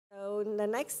So the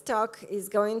next talk is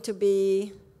going to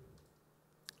be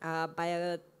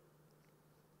by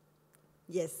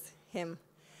him.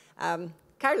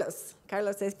 Carlos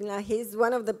Espinal. He's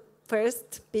one of the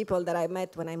first people that I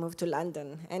met when I moved to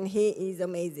London, and he is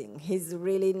amazing. He's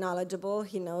really knowledgeable.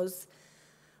 He knows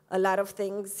a lot of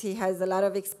things. He has a lot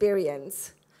of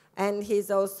experience, and he's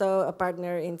also a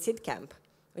partner in Seedcamp,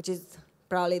 which is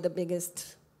probably the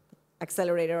biggest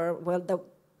accelerator, well, the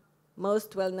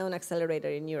most well-known accelerator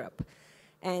in Europe.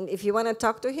 And if you want to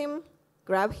talk to him,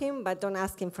 grab him, but don't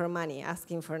ask him for money. Ask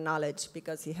him for knowledge,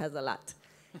 because he has a lot.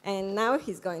 And now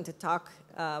he's going to talk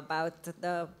about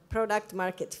the product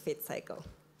market fit cycle.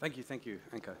 Thank you,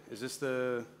 Anka. Is this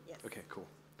the? Yes. Okay, cool.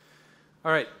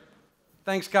 All right,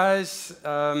 thanks, guys.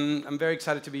 I'm very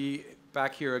excited to be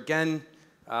back here again.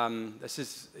 This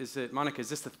is it, Monica? Is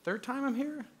this the third time I'm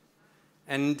here?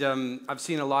 And I've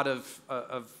seen a lot of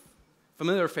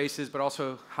familiar faces, but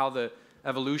also how the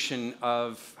evolution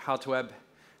of How to Web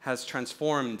has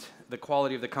transformed the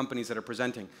quality of the companies that are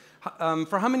presenting.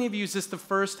 For how many of you is this the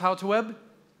first How to Web?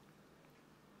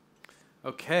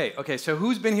 Okay, so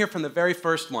who's been here from the very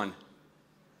first one?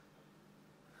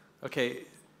 Okay,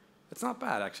 it's not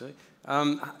bad, actually.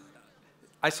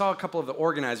 I saw a couple of the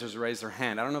organizers raise their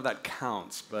hand. I don't know if that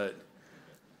counts, but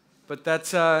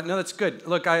that's, no, that's good.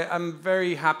 Look, I'm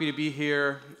very happy to be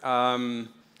here.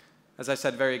 As I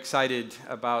said, very excited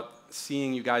about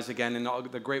seeing you guys again and all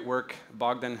the great work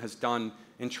Bogdan has done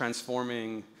in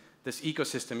transforming this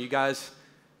ecosystem. You guys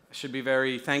should be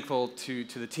very thankful to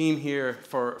the team here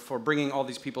for bringing all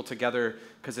these people together,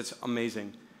 because it's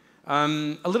amazing. A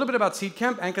little bit about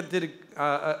Seedcamp. Anka did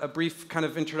a brief kind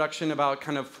of introduction about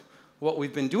kind of what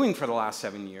we've been doing for the last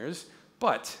 7 years.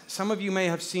 But some of you may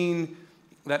have seen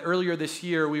that earlier this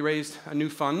year we raised a new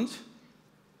fund.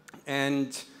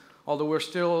 And although we're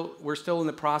still in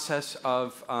the process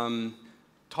of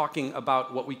talking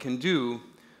about what we can do,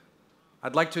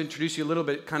 I'd like to introduce you a little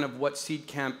bit kind of what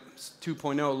Seedcamp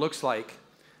 2.0 looks like.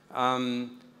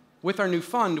 With our new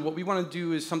fund, what we want to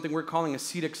do is something we're calling a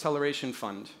seed acceleration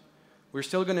fund. We're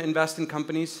still going to invest in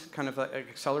companies, kind of like an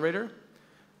accelerator,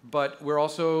 but we're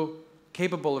also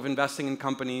capable of investing in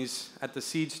companies at the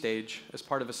seed stage as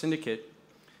part of a syndicate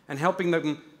and helping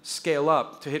them scale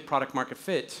up to hit product market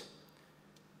fit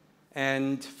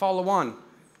and follow on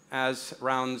as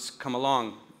rounds come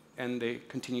along and they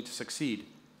continue to succeed.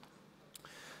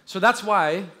 So that's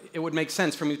why it would make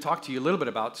sense for me to talk to you a little bit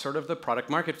about sort of the product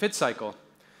market fit cycle.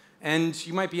 And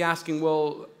you might be asking,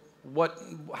 well,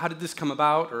 how did this come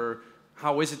about, or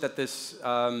how is it that this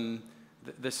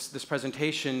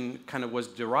presentation kind of was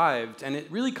derived? And it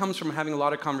really comes from having a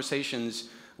lot of conversations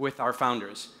with our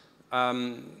founders.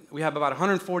 We have about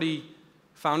 140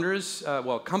 founders,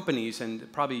 well, companies, and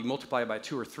probably multiply it by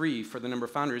 2 or 3 for the number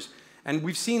of founders. And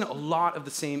we've seen a lot of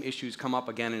the same issues come up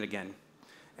again and again.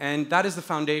 And that is the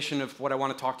foundation of what I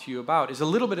want to talk to you about, is a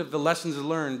little bit of the lessons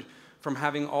learned from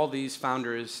having all these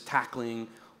founders tackling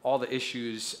all the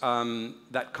issues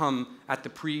that come at the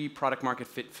pre-product market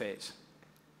fit phase.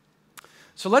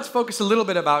 So let's focus a little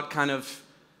bit about kind of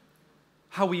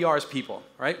how we are as people,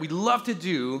 right? We love to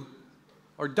do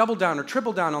or double down or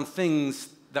triple down on things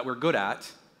that we're good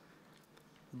at,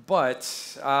 but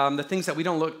the things that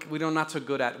we're not so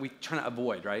good at, we try to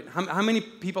avoid, right? How many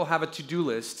people have a to-do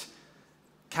list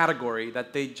category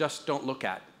that they just don't look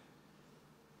at,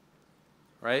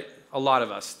 right? A lot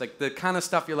of us. Like the kind of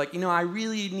stuff you're like, I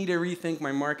really need to rethink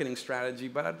my marketing strategy,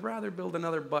 but I'd rather build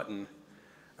another button.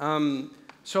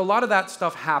 So a lot of that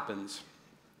stuff happens.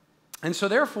 And so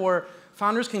therefore,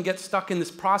 founders can get stuck in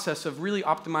this process of really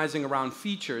optimizing around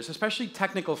features, especially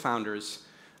technical founders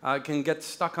can get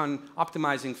stuck on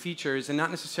optimizing features and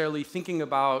not necessarily thinking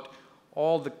about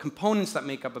all the components that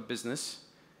make up a business.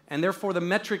 And therefore, the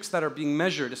metrics that are being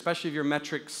measured, especially if you're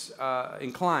metrics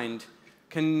inclined,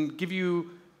 can give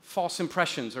you false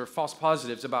impressions or false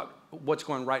positives about what's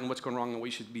going right and what's going wrong and what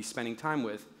you should be spending time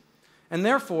with. And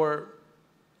therefore,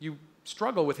 you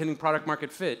struggle with hitting product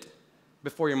market fit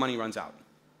before your money runs out.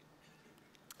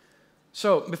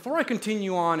 So before I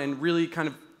continue on and really kind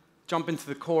of jump into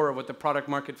the core of what the product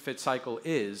market fit cycle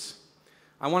is,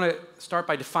 I want to start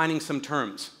by defining some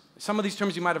terms. Some of these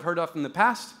terms you might have heard of in the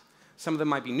past. Some of them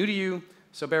might be new to you,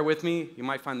 so bear with me. You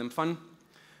might find them fun.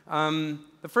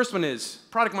 The first one is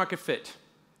product market fit.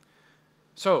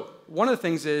 So one of the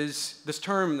things is this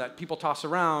term that people toss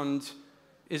around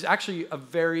is actually a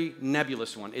very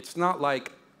nebulous one. It's not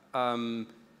like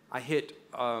I hit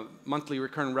a monthly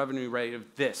recurring revenue rate of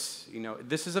this.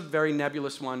 This is a very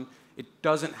nebulous one. It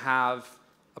doesn't have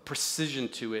a precision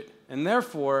to it. And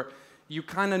therefore, you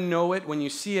kind of know it when you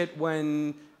see it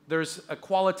when there's a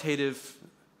qualitative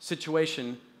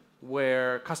situation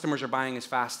where customers are buying as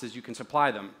fast as you can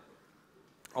supply them.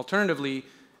 Alternatively,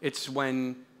 it's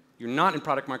when you're not in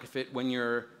product market fit, when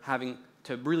you're having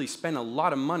to really spend a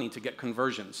lot of money to get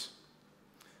conversions.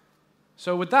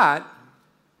 So with that,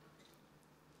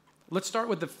 let's start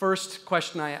with the first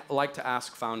question I like to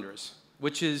ask founders,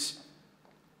 which is,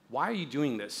 why are you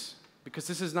doing this? Because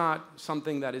this is not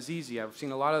something that is easy. I've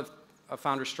seen a lot of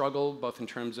founders struggle, both in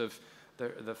terms of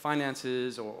the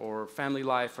finances or family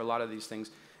life, or a lot of these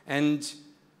things. And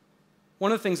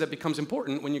one of the things that becomes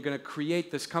important when you're going to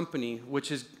create this company,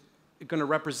 which is going to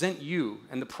represent you,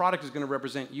 and the product is going to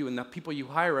represent you, and the people you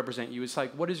hire represent you, it's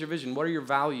like, what is your vision? What are your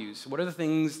values? What are the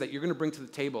things that you're going to bring to the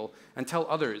table and tell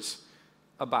others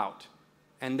about?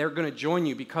 And they're going to join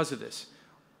you because of this.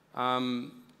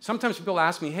 Sometimes people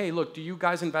ask me, hey, look, do you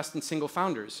guys invest in single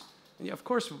founders? And yeah, of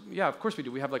course we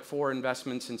do. We have like 4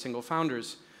 investments in single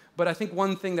founders. But I think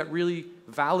one thing that really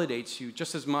validates you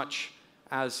just as much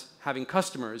as having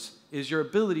customers is your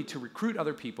ability to recruit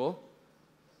other people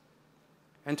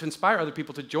and to inspire other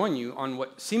people to join you on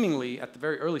what seemingly, at the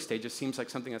very early stages, seems like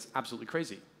something that's absolutely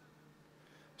crazy.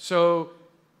 So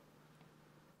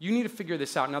you need to figure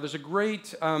this out. Now, there's a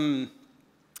great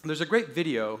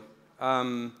video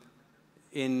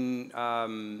in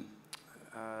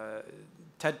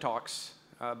TED Talks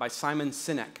by Simon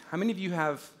Sinek. How many of you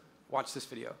have watched this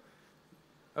video?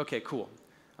 Okay, cool.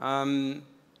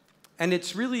 And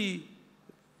it's really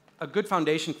a good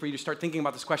foundation for you to start thinking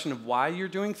about this question of why you're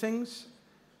doing things,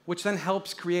 which then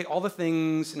helps create all the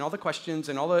things and all the questions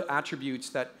and all the attributes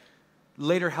that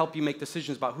later help you make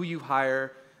decisions about who you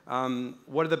hire,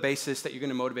 what are the bases that you're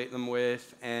going to motivate them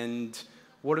with, and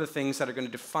what are the things that are going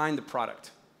to define the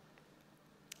product.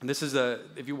 And this is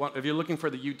if you're looking for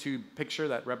the YouTube picture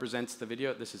that represents the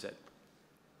video, this is it.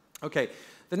 Okay,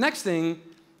 the next thing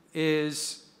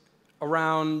is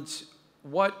around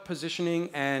what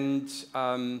positioning and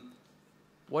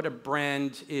what a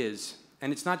brand is.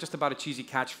 And it's not just about a cheesy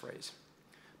catchphrase.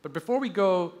 But before we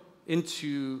go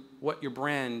into what your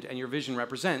brand and your vision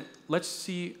represent, let's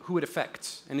see who it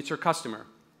affects, and it's your customer.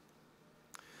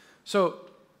 So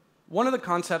one of the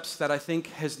concepts that I think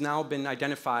has now been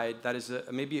identified that is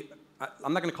maybe,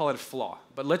 I'm not going to call it a flaw,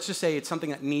 but let's just say it's something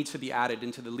that needs to be added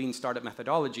into the lean startup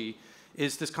methodology,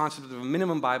 is this concept of a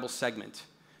minimum viable segment.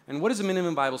 And what is a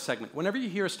minimum viable segment? Whenever you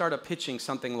hear a startup pitching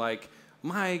something like,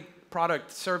 my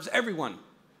product serves everyone,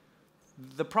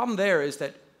 the problem there is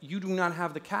that you do not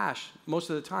have the cash most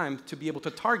of the time to be able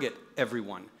to target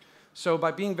everyone. So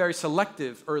by being very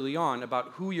selective early on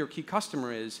about who your key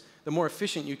customer is, the more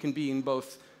efficient you can be in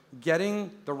both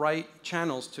getting the right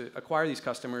channels to acquire these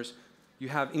customers. You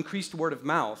have increased word of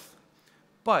mouth,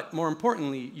 but more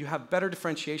importantly, you have better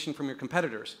differentiation from your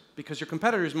competitors, because your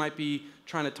competitors might be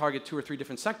trying to target 2 or 3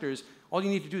 different sectors. All you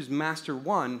need to do is master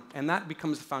one, and that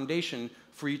becomes the foundation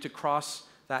for you to cross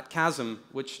that chasm,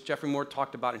 which Jeffrey Moore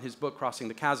talked about in his book, Crossing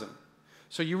the Chasm.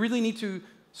 So you really need to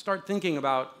start thinking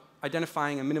about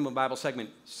identifying a minimum viable segment.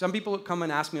 Some people come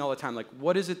and ask me all the time, like,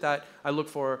 what is it that I look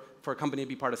for a company to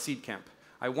be part of Seedcamp?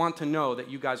 I want to know that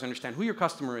you guys understand who your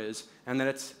customer is and that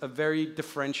it's a very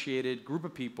differentiated group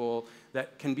of people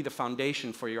that can be the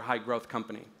foundation for your high-growth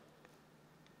company.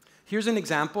 Here's an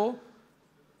example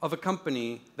of a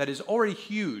company that is already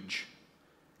huge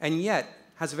and yet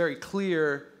has a very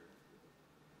clear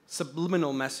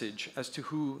subliminal message as to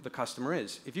who the customer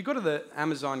is. If you go to the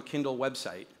Amazon Kindle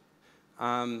website,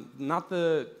 not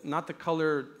the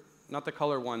color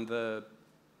one, the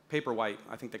Paperwhite,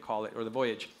 I think they call it, or the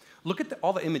Voyage. Look at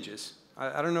all the images.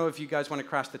 I don't know if you guys want to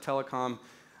crash the telecom,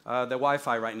 the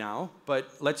Wi-Fi right now,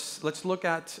 but let's look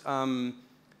at,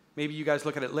 maybe you guys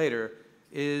look at it later,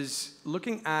 is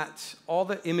looking at all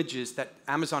the images that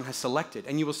Amazon has selected.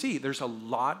 And you will see there's a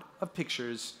lot of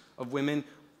pictures of women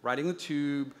riding the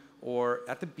tube or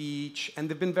at the beach, and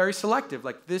they've been very selective.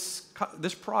 Like this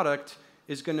product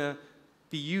is going to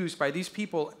be used by these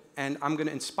people, and I'm going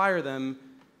to inspire them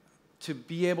to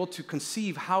be able to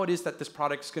conceive how it is that this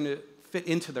product is going to fit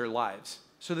into their lives.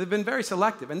 So they've been very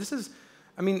selective. And this is,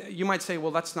 I mean, you might say, well,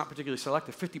 that's not particularly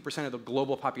selective. 50% of the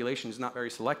global population is not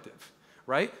very selective,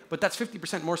 right? But that's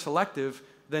 50% more selective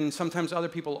than sometimes other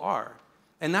people are.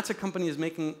 And that's a company is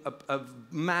making a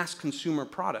mass consumer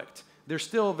product. They're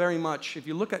still very much, if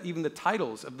you look at even the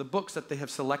titles of the books that they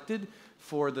have selected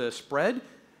for the spread,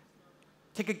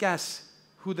 take a guess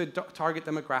who the target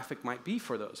demographic might be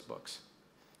for those books.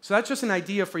 So that's just an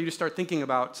idea for you to start thinking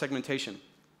about segmentation.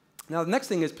 Now, the next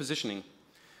thing is positioning.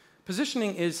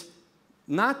 Positioning is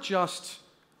not just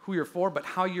who you're for, but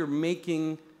how you're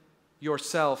making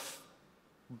yourself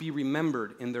be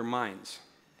remembered in their minds.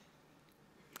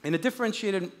 In a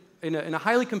differentiated, in a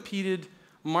highly competed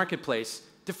marketplace,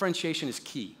 differentiation is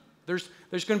key. There's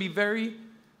going to be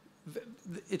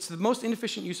it's the most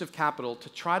inefficient use of capital to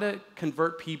try to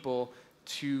convert people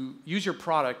to use your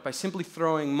product by simply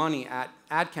throwing money at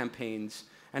ad campaigns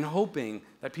and hoping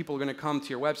that people are going to come to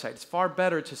your website. It's far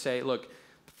better to say, look,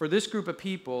 for this group of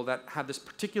people that have this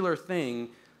particular thing,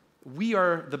 we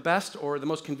are the best or the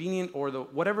most convenient or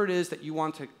whatever it is that you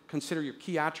want to consider your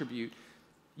key attribute.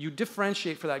 You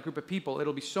differentiate for that group of people.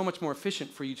 It'll be so much more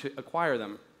efficient for you to acquire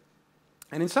them.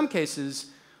 And in some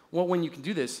cases, when you can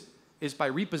do this is by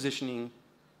repositioning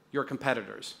your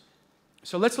competitors.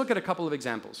 So let's look at a couple of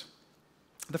examples.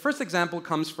 The first example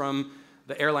comes from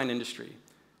the airline industry.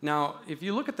 Now, if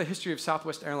you look at the history of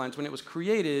Southwest Airlines, when it was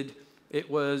created, it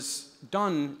was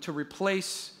done to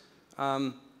replace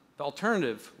the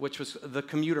alternative, which was the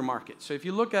commuter market. So if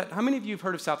you look at, how many of you have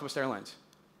heard of Southwest Airlines?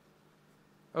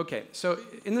 Okay, so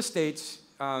in the States,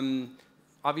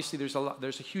 obviously there's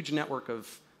a huge network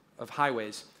of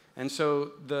highways. And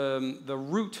so the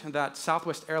route that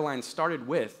Southwest Airlines started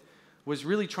with was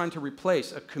really trying to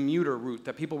replace a commuter route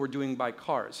that people were doing by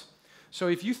cars. So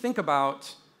if you think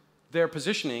about their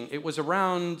positioning, it was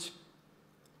around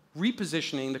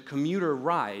repositioning the commuter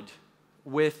ride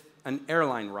with an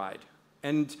airline ride.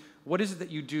 And what is it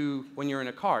that you do when you're in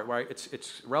a car, right?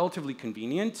 It's relatively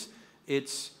convenient,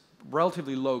 it's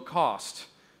relatively low cost.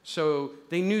 So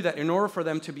they knew that in order for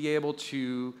them to be able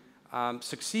to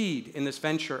succeed in this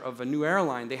venture of a new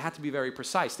airline, they had to be very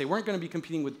precise. They weren't going to be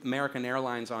competing with American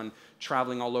Airlines on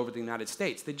traveling all over the United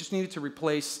States. They just needed to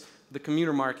replace the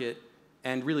commuter market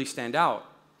and really stand out.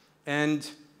 And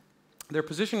their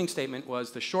positioning statement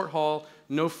was the short haul,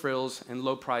 no frills, and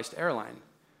low-priced airline.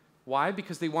 Why?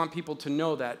 Because they want people to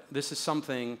know that this is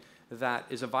something that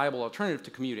is a viable alternative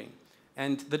to commuting.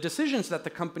 And the decisions that the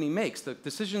company makes, the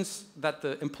decisions that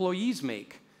the employees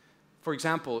make, for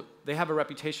example, they have a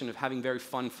reputation of having very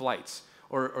fun flights,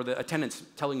 or the attendants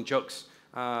telling jokes.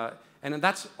 And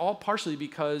that's all partially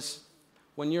because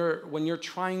when you're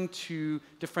trying to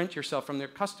differentiate yourself from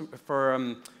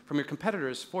your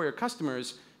competitors for your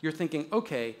customers, you're thinking,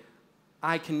 okay,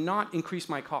 I cannot increase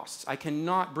my costs. I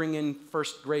cannot bring in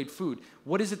first-grade food.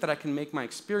 What is it that I can make my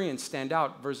experience stand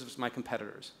out versus my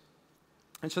competitors?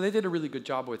 And so they did a really good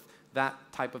job with that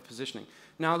type of positioning.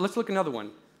 Now, let's look at another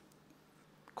one.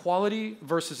 Quality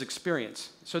versus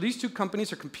experience. So these two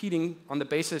companies are competing on the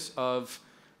basis of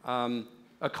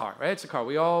a car, right? It's a car.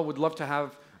 We all would love to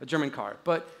have a German car.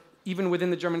 But even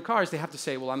within the German cars, they have to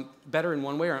say, well, I'm better in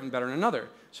one way or I'm better in another.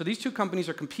 So these two companies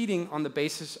are competing on the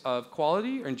basis of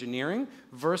quality or engineering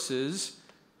versus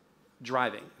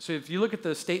driving. So if you look at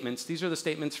the statements, these are the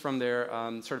statements from their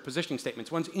sort of positioning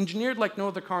statements. One's engineered like no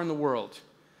other car in the world.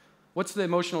 What's the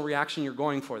emotional reaction you're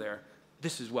going for there?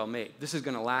 This is well made. This is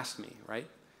going to last me, right?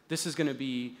 This is going to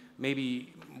be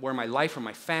maybe where my life or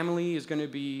my family is going to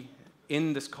be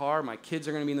in this car. My kids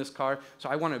are going to be in this car. So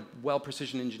I want a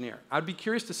well-precision engineer. I'd be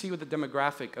curious to see what the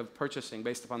demographic of purchasing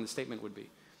based upon the statement would be.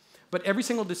 But every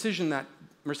single decision that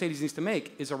Mercedes needs to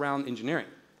make is around engineering,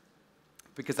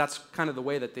 because that's kind of the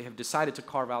way that they have decided to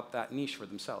carve out that niche for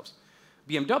themselves.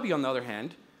 BMW, on the other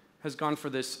hand, has gone for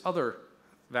this other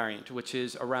variant, which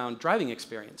is around driving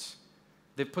experience.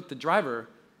 They've put the driver,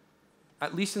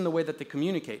 at least in the way that they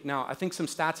communicate. Now, I think some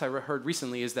stats I heard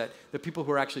recently is that the people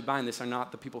who are actually buying this are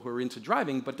not the people who are into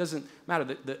driving, but it doesn't matter.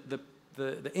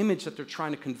 The image that they're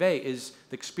trying to convey is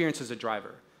the experience as a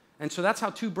driver. And so that's how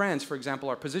two brands, for example,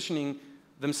 are positioning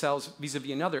themselves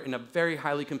vis-a-vis another in a very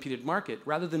highly competed market,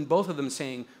 rather than both of them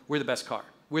saying, we're the best car,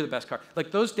 we're the best car. Like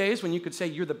those days when you could say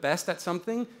you're the best at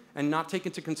something and not take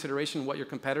into consideration what your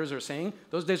competitors are saying,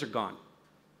 those days are gone.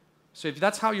 So if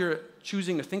that's how you're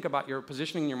choosing to think about your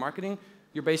positioning and your marketing,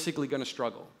 you're basically going to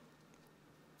struggle.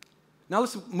 Now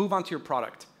let's move on to your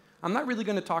product. I'm not really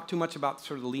going to talk too much about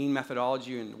sort of the lean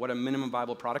methodology and what a minimum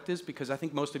viable product is, because I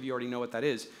think most of you already know what that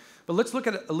is. But let's look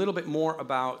at a little bit more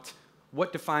about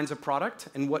what defines a product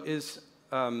and what is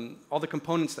all the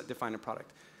components that define a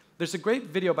product. There's a great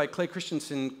video by Clay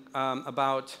Christensen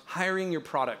about hiring your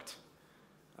product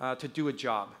to do a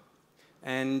job.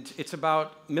 And it's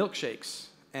about milkshakes.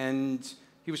 And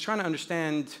he was trying to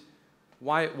understand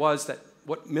why it was that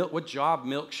what job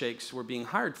milkshakes were being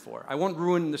hired for. I won't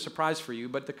ruin the surprise for you,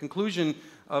 but the conclusion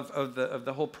of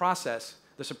the whole process,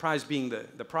 the surprise being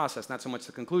the process, not so much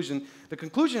the conclusion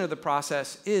of the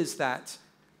process is that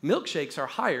milkshakes are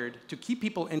hired to keep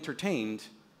people entertained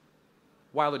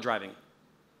while they're driving.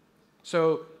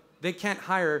 So they can't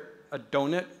hire a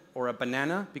donut or a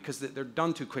banana because they're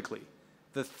done too quickly.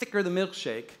 The thicker the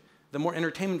milkshake, the more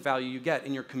entertainment value you get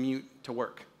in your commute to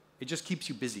work. It just keeps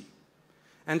you busy.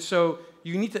 And so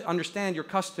you need to understand your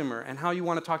customer and how you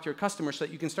want to talk to your customer so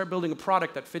that you can start building a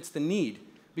product that fits the need.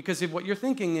 Because if what you're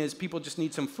thinking is people just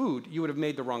need some food, you would have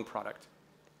made the wrong product.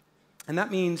 And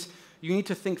that means you need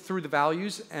to think through the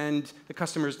values and the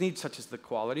customer's needs, such as the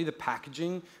quality, the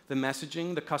packaging, the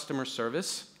messaging, the customer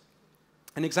service.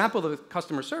 An example of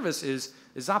customer service is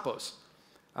Zappos.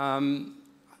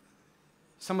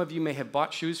 Some of you may have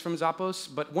bought shoes from Zappos,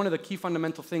 but one of the key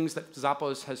fundamental things that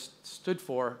Zappos has stood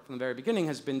for from the very beginning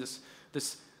has been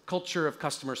this culture of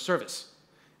customer service.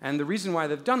 And the reason why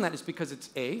they've done that is because it's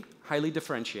A, highly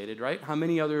differentiated, right? How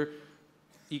many other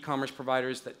e-commerce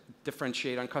providers that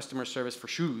differentiate on customer service for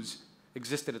shoes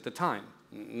existed at the time?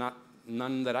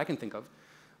 None that I can think of.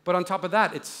 But on top of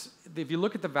that, if you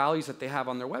look at the values that they have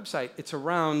on their website, it's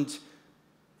around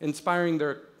inspiring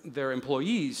their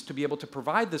employees to be able to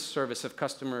provide this service of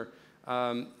customer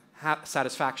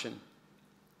satisfaction.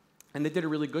 And they did a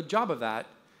really good job of that,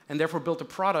 and therefore built a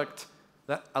product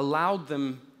that allowed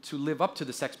them to live up to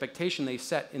this expectation they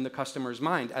set in the customer's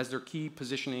mind as their key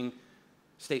positioning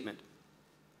statement.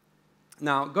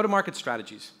 Now, go-to-market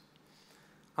strategies.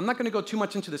 I'm not going to go too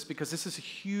much into this because this is a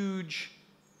huge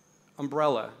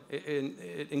umbrella.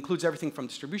 It includes everything from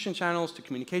distribution channels to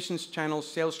communications channels,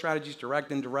 sales strategies,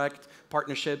 direct, indirect,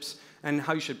 partnerships, and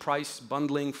how you should price,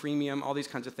 bundling, freemium, all these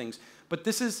kinds of things. But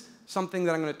this is something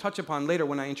that I'm going to touch upon later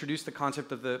when I introduce the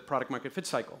concept of the product market fit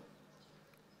cycle.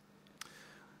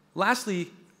 Lastly,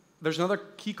 there's another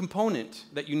key component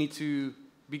that you need to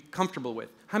be comfortable with.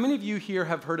 How many of you here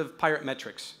have heard of pirate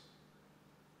metrics?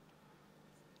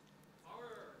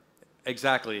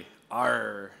 Exactly,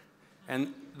 R.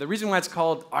 And the reason why it's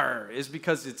called R is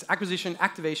because it's acquisition,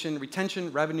 activation,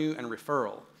 retention, revenue, and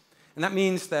referral. And that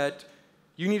means that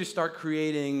you need to start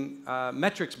creating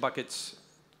metrics buckets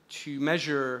to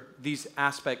measure these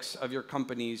aspects of your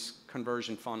company's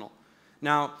conversion funnel.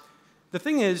 Now, the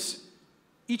thing is,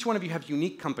 each one of you have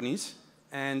unique companies,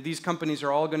 and these companies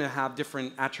are all going to have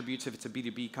different attributes. If it's a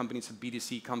B2B company, it's a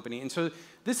B2C company. And so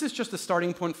this is just a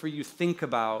starting point for you to think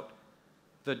about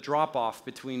the drop-off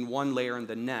between one layer and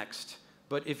the next.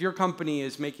 But if your company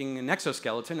is making an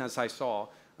exoskeleton, as I saw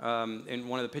in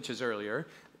one of the pitches earlier,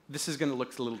 this is going to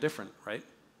look a little different, right?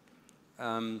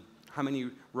 How many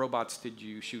robots did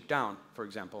you shoot down, for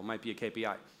example, might be a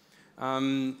KPI.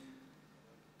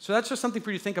 So that's just something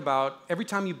for you to think about. Every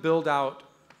time you build out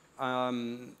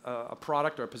a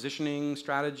product or a positioning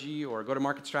strategy or a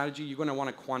go-to-market strategy, you're going to want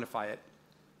to quantify it.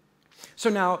 So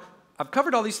now, I've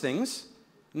covered all these things.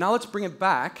 Now let's bring it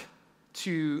back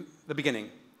to the beginning,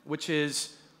 which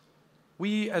is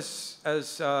we as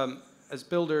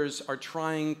builders are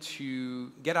trying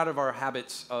to get out of our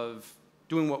habits of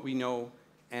doing what we know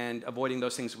and avoiding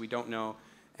those things we don't know,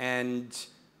 and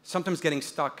sometimes getting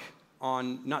stuck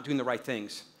on not doing the right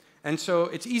things. And so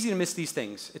it's easy to miss these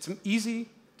things. It's easy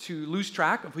to lose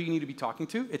track of who you need to be talking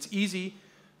to. It's easy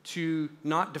to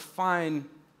not define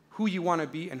who you want to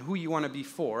be and who you want to be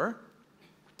for.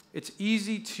 It's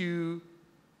easy to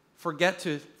forget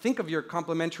to think of your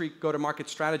complementary go-to-market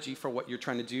strategy for what you're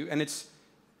trying to do, and it's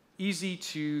easy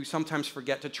to sometimes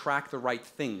forget to track the right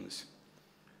things.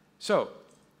 So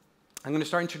I'm going to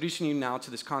start introducing you now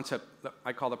to this concept that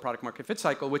I call the product market fit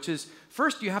cycle, which is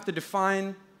first you have to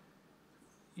define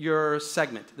your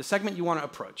segment, the segment you want to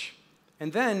approach.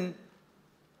 And then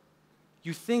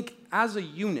you think as a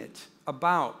unit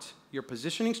about your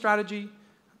positioning strategy,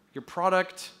 your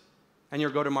product, and your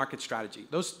go-to-market strategy.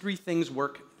 Those three things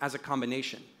work as a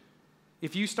combination.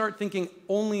 If you start thinking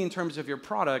only in terms of your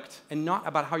product and not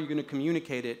about how you're going to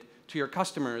communicate it to your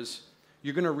customers,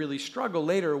 you're going to really struggle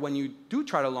later when you do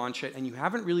try to launch it and you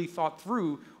haven't really thought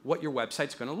through what your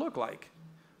website's going to look like.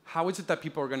 How is it that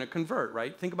people are going to convert,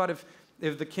 right? Think about if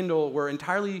the Kindle were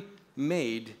entirely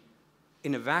made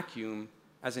in a vacuum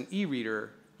as an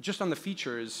e-reader, just on the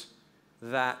features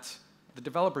that the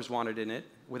developers wanted in it,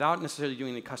 without necessarily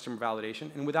doing any customer validation,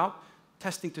 and without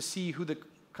testing to see who the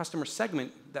customer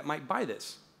segment that might buy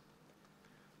this.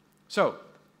 So,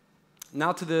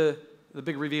 now to the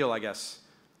big reveal, I guess.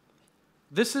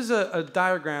 This is a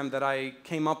diagram that I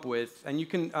came up with, and you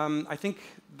can, I think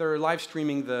they're live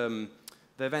streaming the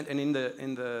event, and in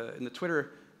the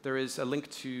Twitter, there is a link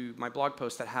to my blog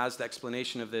post that has the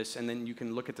explanation of this, and then you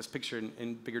can look at this picture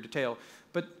in bigger detail.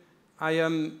 But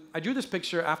I drew this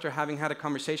picture after having had a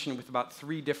conversation with about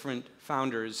 3 different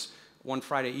founders one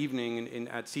Friday evening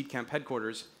at Seedcamp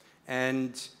headquarters,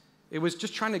 and it was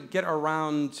just trying to get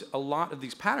around a lot of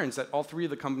these patterns that all 3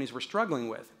 of the companies were struggling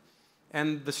with.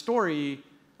 And the story,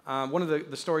 one of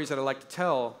the stories that I like to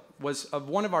tell was of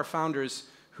one of our founders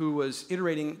who was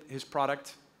iterating his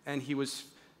product, and he was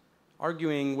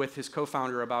arguing with his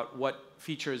co-founder about what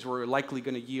features were likely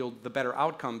going to yield the better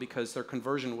outcome because their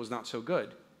conversion was not so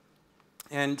good.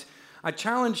 And I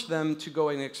challenged them to go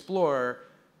and explore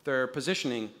their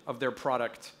positioning of their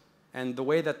product and the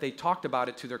way that they talked about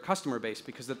it to their customer base,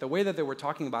 because the way that they were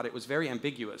talking about it was very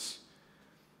ambiguous.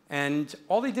 And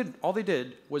all they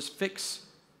did was fix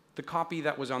the copy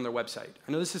that was on their website.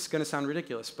 I know this is going to sound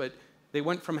ridiculous, but they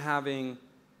went from having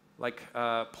like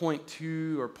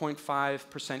 0.2 or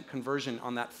 0.5% conversion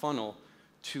on that funnel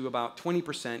to about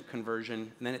 20%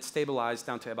 conversion, and then it stabilized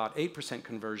down to about 8%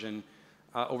 conversion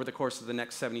over the course of the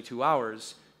next 72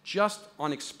 hours, just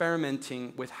on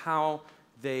experimenting with how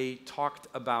they talked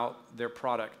about their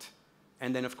product.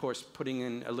 And then, of course, putting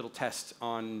in a little test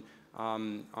on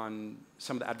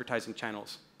some of the advertising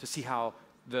channels to see how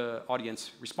the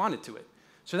audience responded to it.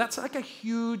 So that's like a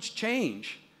huge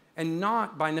change, and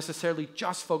not by necessarily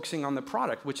just focusing on the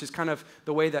product, which is kind of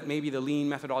the way that maybe the lean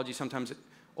methodology sometimes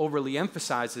overly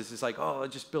emphasizes, is like, oh,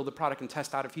 just build the product and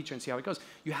test out a feature and see how it goes.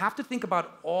 You have to think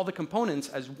about all the components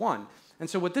as one. And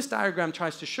so what this diagram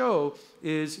tries to show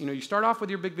is, you start off with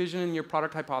your big vision and your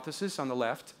product hypothesis on the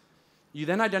left. You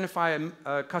then identify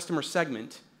a customer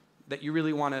segment that you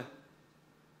really want to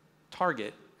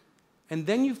target. And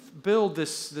then you build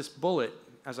this bullet,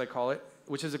 as I call it,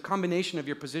 which is a combination of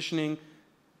your positioning,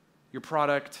 your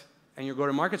product, and your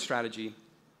go-to-market strategy.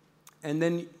 And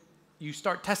then you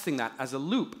start testing that as a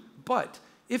loop. But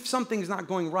if something's not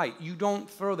going right, you don't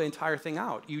throw the entire thing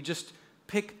out. You just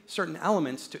pick certain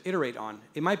elements to iterate on.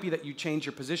 It might be that you change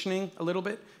your positioning a little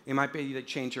bit. It might be that you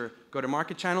change your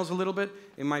go-to-market channels a little bit.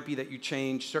 It might be that you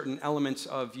change certain elements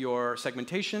of your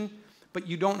segmentation. But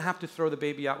you don't have to throw the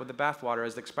baby out with the bathwater,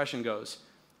 as the expression goes.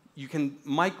 You can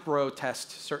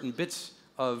micro-test certain bits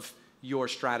of your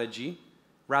strategy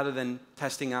rather than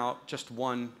testing out just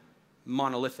one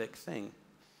monolithic thing.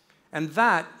 And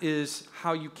that is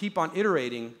how you keep on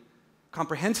iterating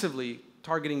comprehensively,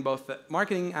 targeting both the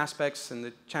marketing aspects and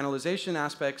the channelization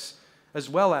aspects, as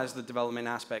well as the development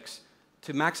aspects,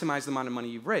 to maximize the amount of money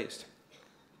you've raised.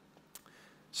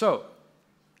 So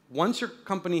once your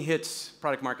company hits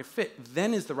product market fit,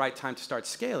 then is the right time to start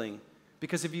scaling.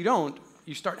 Because if you don't,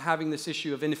 you start having this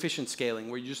issue of inefficient scaling,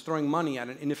 where you're just throwing money at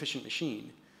an inefficient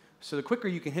machine. So the quicker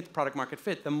you can hit the product market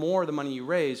fit, the more the money you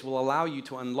raise will allow you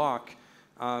to unlock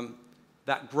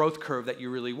that growth curve that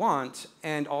you really want,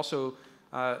 and also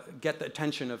get the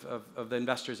attention of the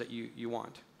investors that you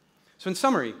want. So in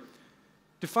summary,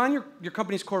 define your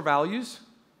company's core values,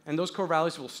 and those core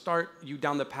values will start you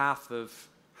down the path of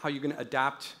how you're going to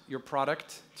adapt your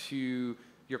product to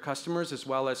your customers, as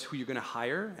well as who you're going to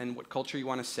hire and what culture you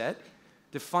want to set.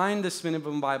 Define this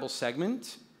minimum viable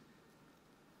segment.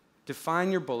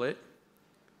 Define your bullet,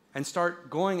 and start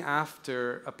going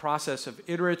after a process of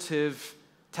iterative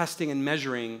testing and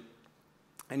measuring,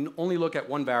 and only look at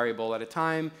one variable at a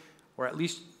time, or at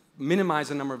least minimize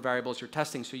the number of variables you're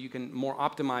testing so you can more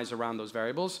optimize around those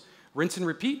variables. Rinse and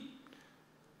repeat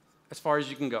as far as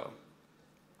you can go.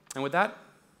 And with that,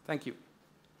 thank you.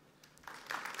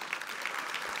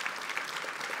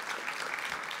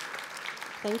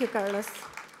 Thank you, Carlos.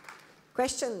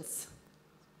 Questions?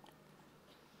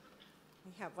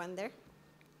 We have one there.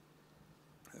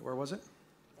 Where was it?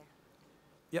 There.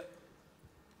 Yep.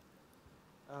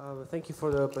 Thank you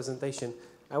for the presentation.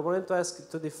 I wanted to ask,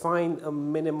 to define a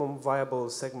minimum viable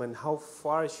segment, how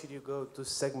far should you go to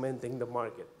segmenting the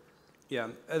market? Yeah,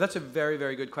 that's a very,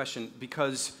 very good question,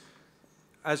 because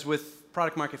as with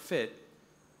product market fit,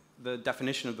 the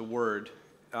definition of the word,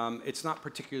 it's not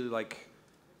particularly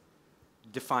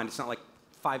defined. It's not like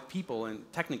 5 people, and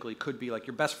technically could be like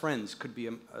your best friends could be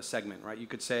a segment, right? You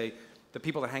could say the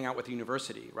people that hang out with the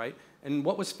university, right? And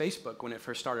what was Facebook when it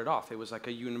first started off? It was like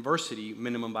a university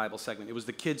minimum viable segment. It was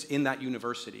the kids in that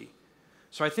university.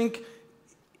 So I think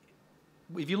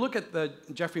if you look at the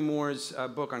Jeffrey Moore's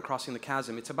book on Crossing the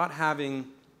Chasm, it's about having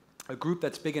a group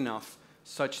that's big enough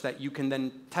such that you can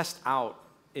then test out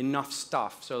enough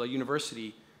stuff. So a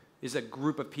university is a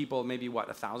group of people, maybe what,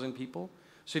 1,000 people?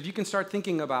 So if you can start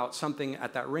thinking about something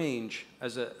at that range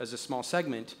as a small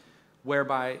segment,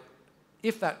 whereby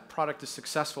if that product is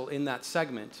successful in that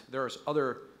segment, there's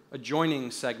other adjoining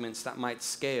segments that might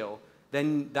scale,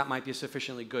 then that might be a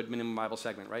sufficiently good minimum viable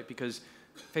segment, right? Because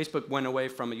Facebook went away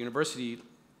from a university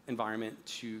environment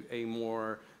to a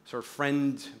more sort of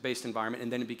friend-based environment,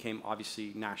 and then it became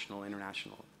obviously national,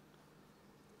 international.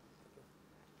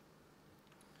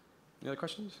 Any other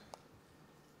questions?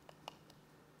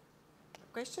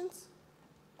 Questions?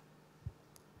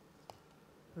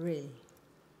 Really?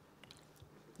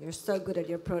 You're so good at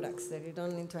your products that you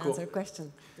don't need to answer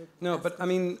questions. No, but I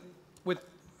mean,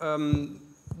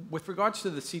 with regards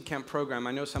to the Seedcamp program,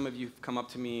 I know some of you have come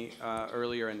up to me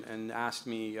earlier and asked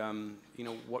me,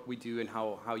 what we do and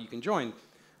how you can join.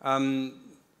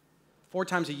 4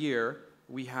 times a year,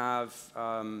 we have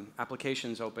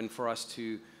applications open for us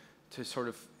to sort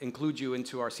of include you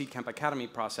into our Seedcamp Academy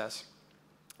process.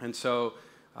 And so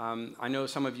I know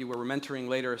some of you were mentoring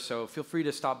later, so feel free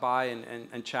to stop by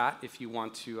and chat if you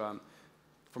want to,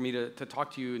 for me to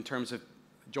talk to you in terms of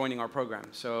joining our program.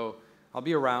 So I'll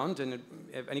be around, and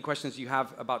if any questions you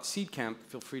have about Seedcamp,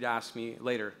 feel free to ask me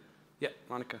later. Yeah,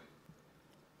 Monica.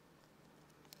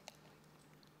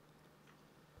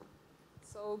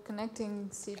 So connecting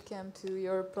Seedcamp to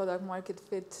your product market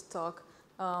fit talk,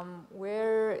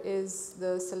 where is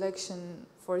the selection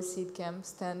for Seedcamp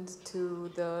stand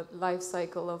to the life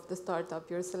cycle of the startup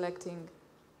you're selecting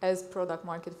as product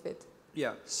market fit?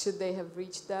 Yeah. Should they have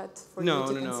reached that for No,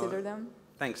 you to consider them?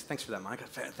 Thanks for that, Monica.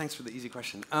 Thanks for the easy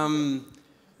question.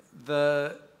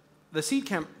 The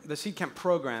Seedcamp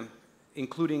program,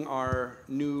 including our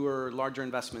newer, larger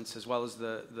investments, as well as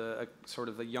the sort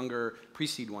of the younger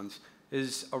pre-seed ones,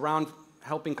 is around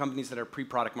helping companies that are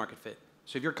pre-product market fit.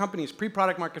 So if your company is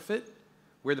pre-product market fit,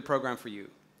 we're the program for you.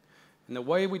 And the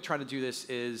way we try to do this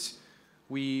is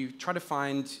we try to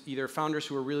find either founders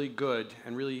who are really good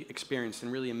and really experienced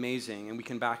and really amazing, and we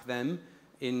can back them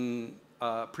in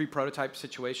a pre-prototype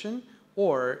situation,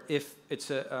 or if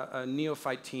it's a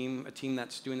neophyte team, a team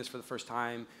that's doing this for the first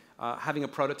time, having a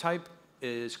prototype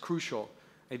is crucial.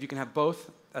 If you can have both,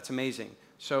 that's amazing.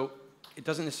 So it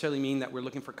doesn't necessarily mean that we're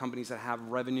looking for companies that have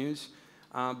revenues,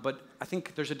 but I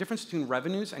think there's a difference between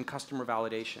revenues and customer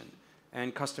validation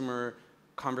and customer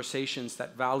conversations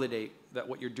that validate that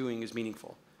what you're doing is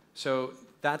meaningful. So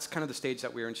that's kind of the stage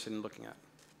that we're interested in looking at.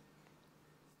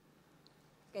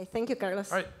 Okay, thank you,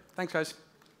 Carlos. All right, thanks, guys.